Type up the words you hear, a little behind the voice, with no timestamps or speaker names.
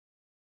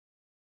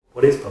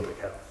What is public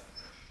health?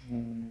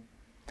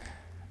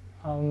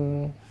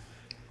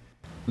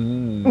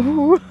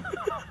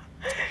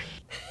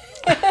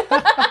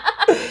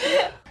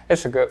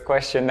 It's a good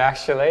question,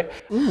 actually.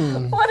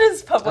 What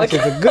is public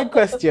health? It's a good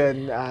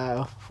question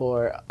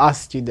for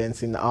us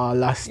students in our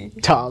last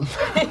term.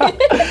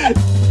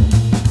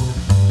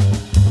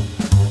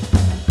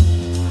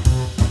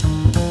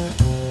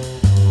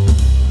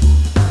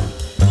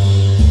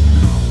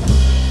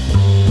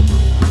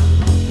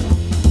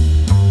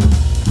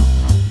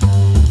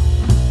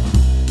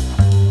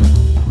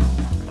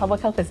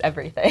 Public health is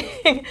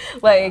everything.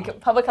 Like,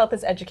 public health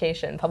is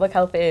education. Public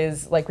health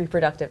is like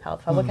reproductive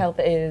health. Public health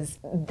is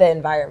the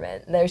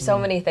environment. There's so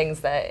many things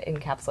that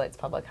encapsulates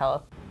public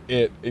health.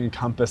 It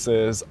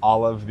encompasses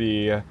all of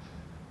the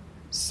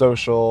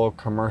social,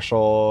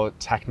 commercial,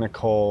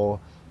 technical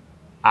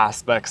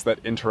aspects that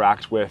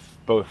interact with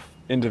both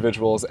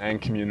individuals and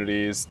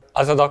communities.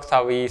 As a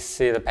doctor, we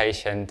see the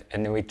patient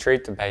and we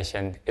treat the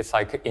patient. It's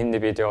like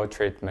individual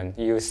treatment.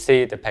 You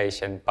see the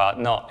patient, but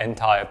not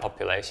entire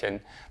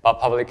population. But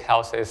public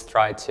health is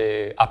try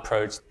to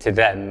approach to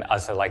them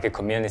as like a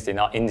community,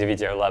 not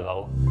individual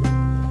level.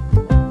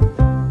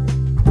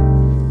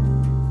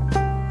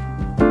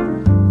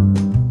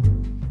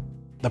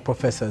 The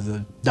professors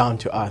are down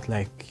to earth,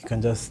 like you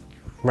can just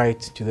write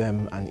to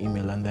them an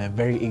email and they're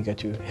very eager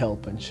to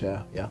help and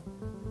share, yeah.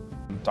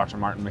 Dr.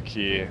 Martin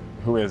McKee,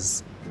 who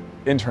is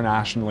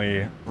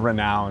internationally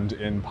renowned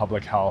in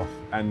public health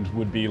and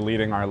would be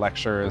leading our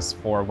lectures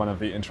for one of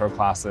the intro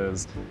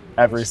classes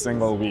every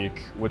single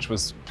week, which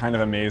was kind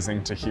of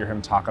amazing to hear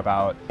him talk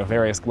about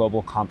various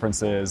global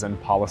conferences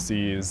and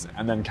policies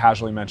and then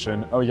casually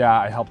mention, oh yeah,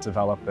 I helped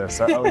develop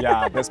this, or oh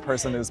yeah, this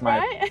person is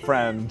my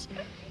friend.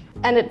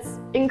 And it's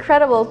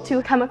incredible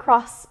to come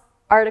across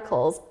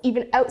articles,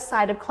 even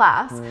outside of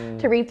class,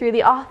 to read through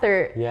the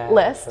author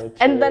list,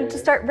 and then to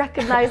start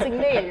recognizing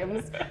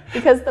names,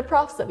 because the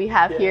profs that we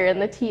have here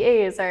and the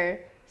TAs are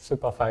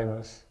super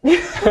famous.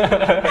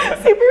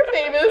 super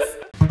famous.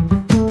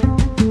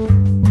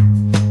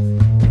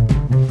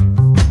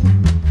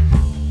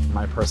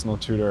 My personal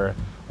tutor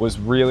was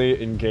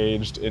really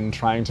engaged in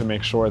trying to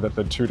make sure that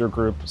the tutor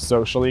group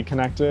socially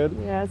connected.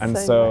 Yeah, and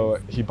so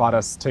he bought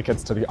us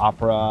tickets to the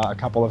opera a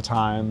couple of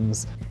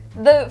times.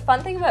 The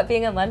fun thing about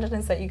being in London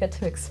is that you get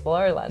to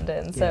explore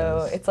London.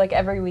 So it's like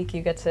every week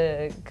you get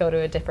to go to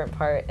a different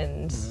part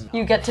and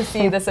you get to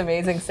see this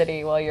amazing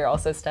city while you're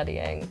also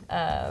studying.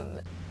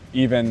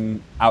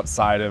 Even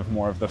outside of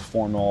more of the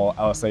formal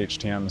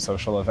LSHTM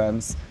social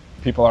events,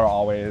 people are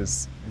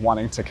always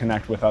wanting to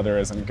connect with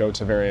others and go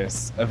to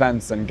various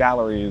events and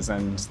galleries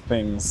and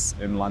things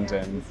in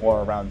London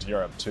or around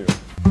Europe too.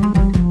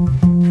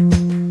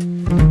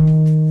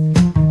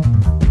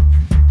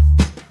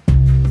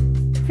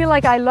 I feel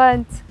like I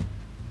learned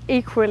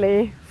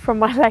equally from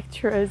my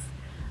lecturers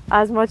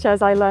as much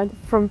as I learned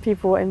from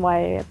people in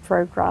my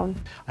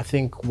program. I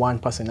think one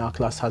person in our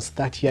class has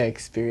 30-year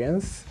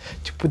experience.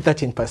 To put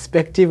that in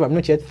perspective, I'm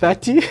not yet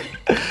 30.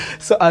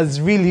 So I was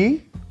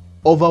really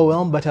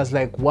overwhelmed, but I was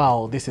like,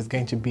 wow, this is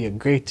going to be a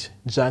great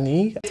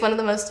journey. It's one of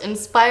the most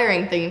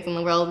inspiring things in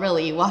the world,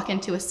 really. You walk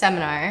into a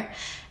seminar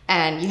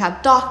and you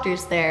have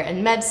doctors there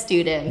and med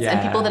students and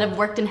people that have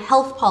worked in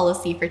health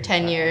policy for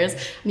 10 years.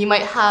 And you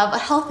might have a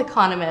health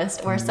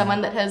economist or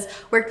someone that has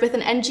worked with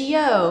an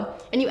NGO.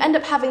 And you end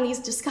up having these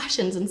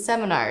discussions and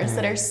seminars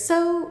that are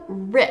so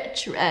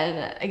rich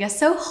and I guess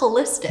so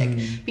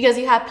holistic because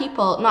you have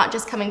people not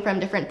just coming from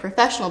different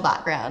professional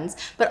backgrounds,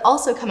 but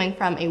also coming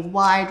from a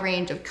wide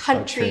range of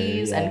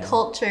countries and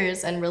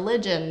cultures and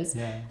religions.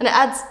 And it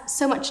adds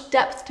so much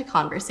depth to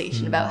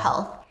conversation about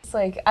health. It's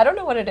like, I don't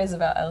know what it is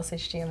about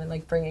LSHTM and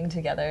like bringing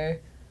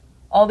together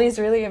all these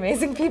really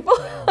amazing people.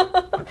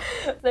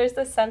 There's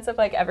this sense of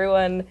like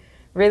everyone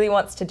really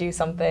wants to do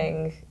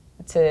something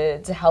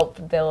to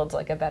help build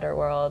like a better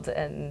world,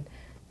 and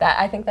that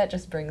I think that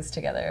just brings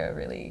together a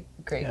really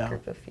great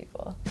group of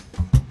people.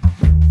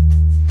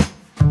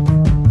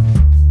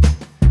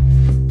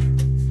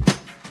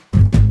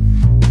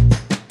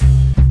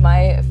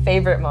 My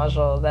favorite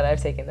module that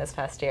I've taken this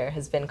past year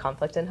has been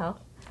conflict in health.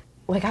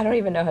 Like, I don't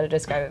even know how to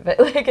describe it,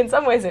 but like in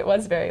some ways it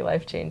was very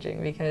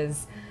life-changing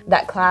because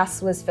that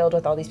class was filled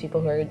with all these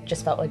people who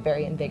just felt like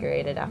very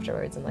invigorated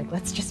afterwards and like,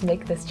 let's just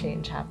make this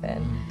change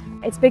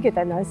happen. It's bigger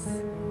than us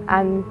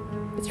and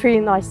it's really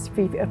nice to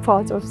be a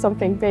part of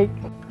something big.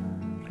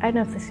 I don't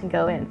know if this can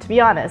go in. To be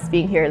honest,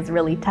 being here has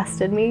really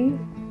tested me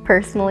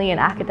personally and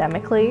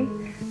academically.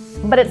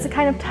 But it's a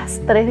kind of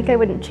test that I think I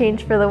wouldn't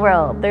change for the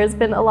world. There's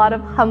been a lot of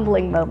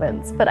humbling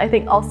moments, but I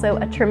think also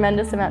a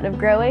tremendous amount of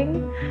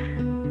growing.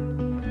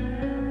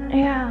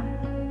 Yeah.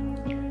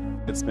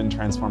 It's been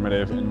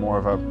transformative in more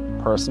of a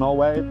personal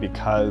way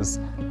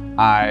because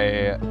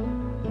I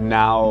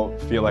now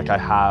feel like I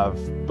have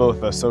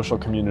both a social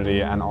community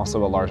and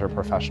also a larger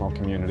professional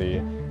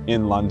community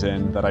in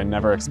London that I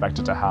never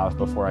expected to have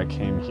before I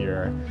came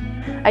here.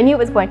 I knew it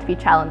was going to be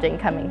challenging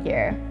coming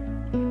here,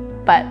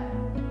 but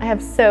I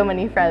have so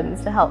many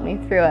friends to help me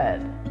through it.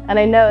 And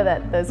I know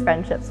that those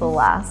friendships will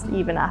last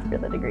even after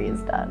the degree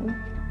is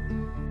done.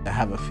 I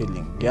have a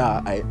feeling.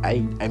 Yeah,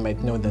 I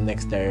might know the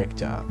next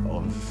director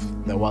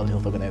of the World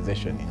Health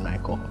Organization in my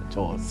cohort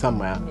or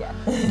somewhere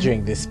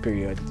during this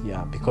period.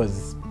 Yeah,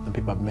 because the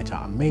people I've met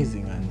are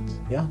amazing, and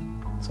yeah,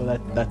 so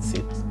that's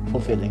it.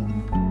 Fulfilling.